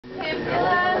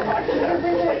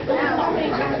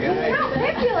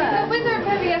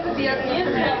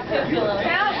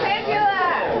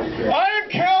I am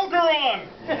Calgeron!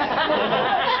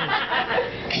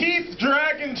 Keith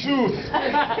Dragontooth,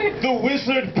 the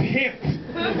wizard pimp.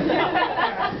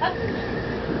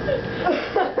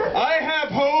 I have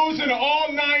hoes in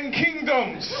all 9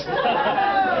 kingdoms.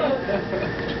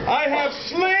 I have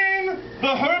slain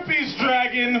the herpes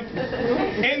dragon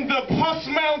in the Pus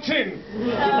Mountain.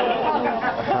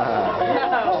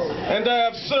 And I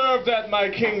have served at my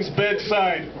king's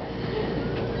bedside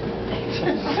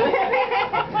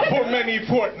for many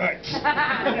fortnights.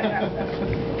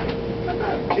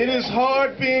 It is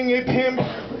hard being a pimp,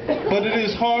 but it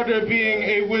is harder being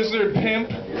a wizard pimp.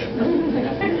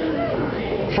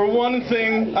 For one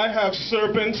thing, I have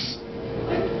serpents.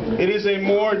 It is a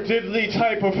more deadly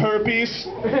type of herpes.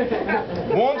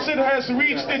 Once it has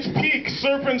reached its peak,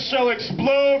 serpents shall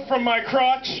explode from my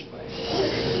crotch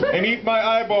and eat my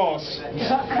eyeballs.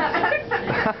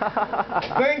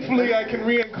 Thankfully, I can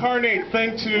reincarnate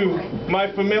thanks to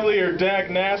my familiar Dag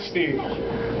Nasty.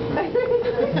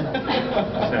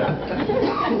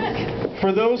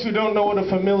 For those who don't know what a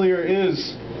familiar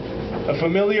is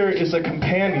a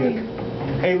companion,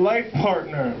 a life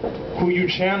partner who you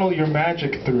channel your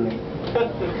magic through.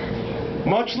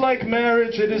 Much like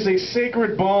marriage, it is a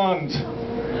sacred bond,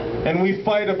 and we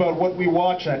fight about what we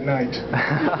watch at night.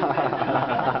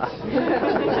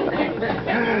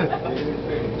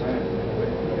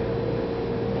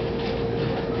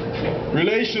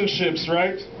 Relationships,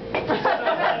 right?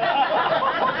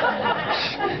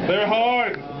 They're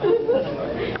hard.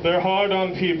 They're hard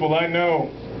on people, I know.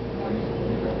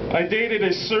 I dated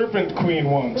a serpent queen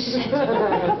once.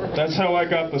 That's how I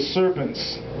got the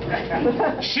serpents.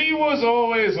 She was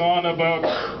always on about,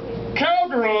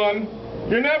 Calgeron,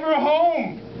 you're never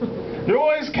home. You're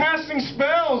always casting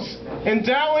spells,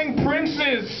 endowing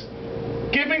princes,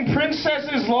 giving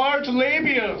princesses large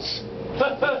labias.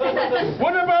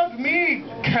 What about me,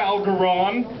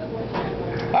 Calgeron?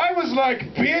 I was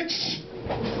like, bitch.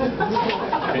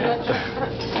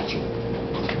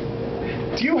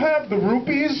 Do you have the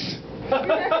rupees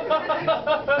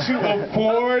to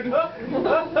afford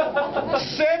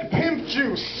said pimp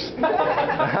juice?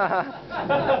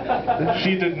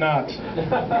 She did not.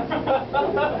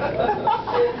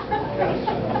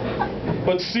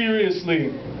 But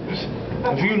seriously,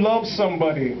 if you love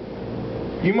somebody,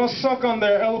 you must suck on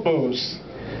their elbows.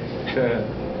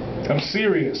 I'm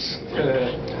serious.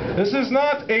 This is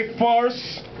not a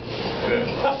farce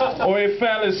or a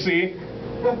fallacy.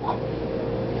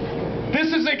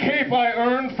 This is a cape I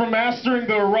earned from mastering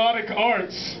the erotic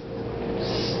arts.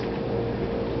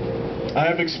 I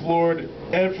have explored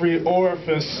every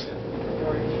orifice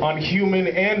on human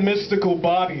and mystical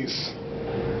bodies.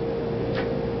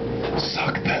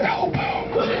 Suck the elbow.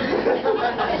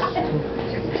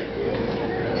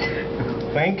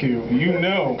 Thank you. You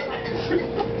know.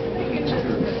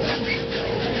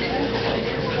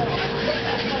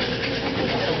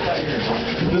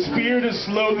 This beard is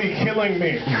slowly killing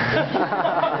me.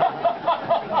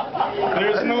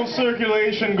 There's no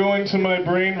circulation going to my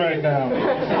brain right now.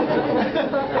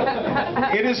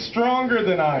 It is stronger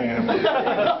than I am.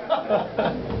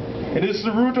 It is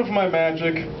the root of my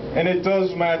magic, and it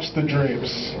does match the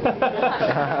drapes.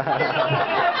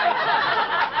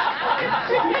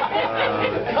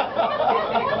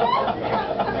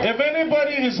 If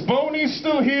anybody is Boney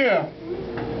still here?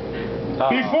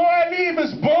 Before I leave,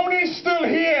 is Boney still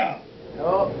here?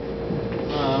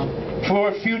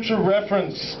 For future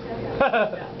reference,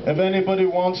 if anybody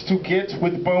wants to get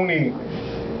with Boney,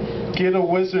 get a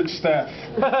wizard staff.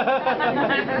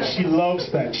 She loves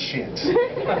that shit.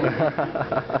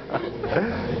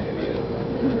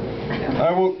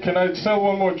 Can I tell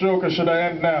one more joke, or should I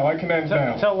end now? I can end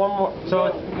now. Tell one more.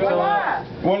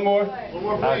 One more?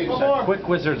 Quick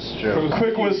wizard's joke.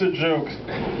 Quick wizard joke.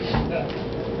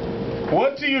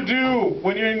 What do you do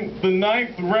when you're in the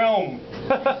 9th realm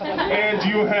and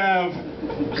you have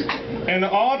an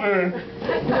otter,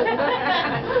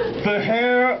 the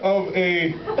hair of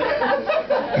a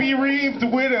bereaved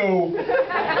widow,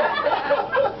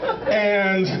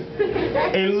 and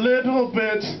a little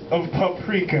bit of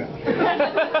paprika?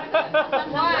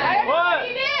 What?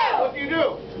 What do you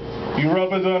do? You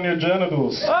rub it on your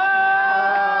genitals. Oh!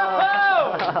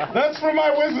 That's for my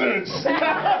wizards.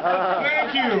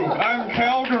 Thank you. I'm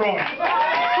Calgeron.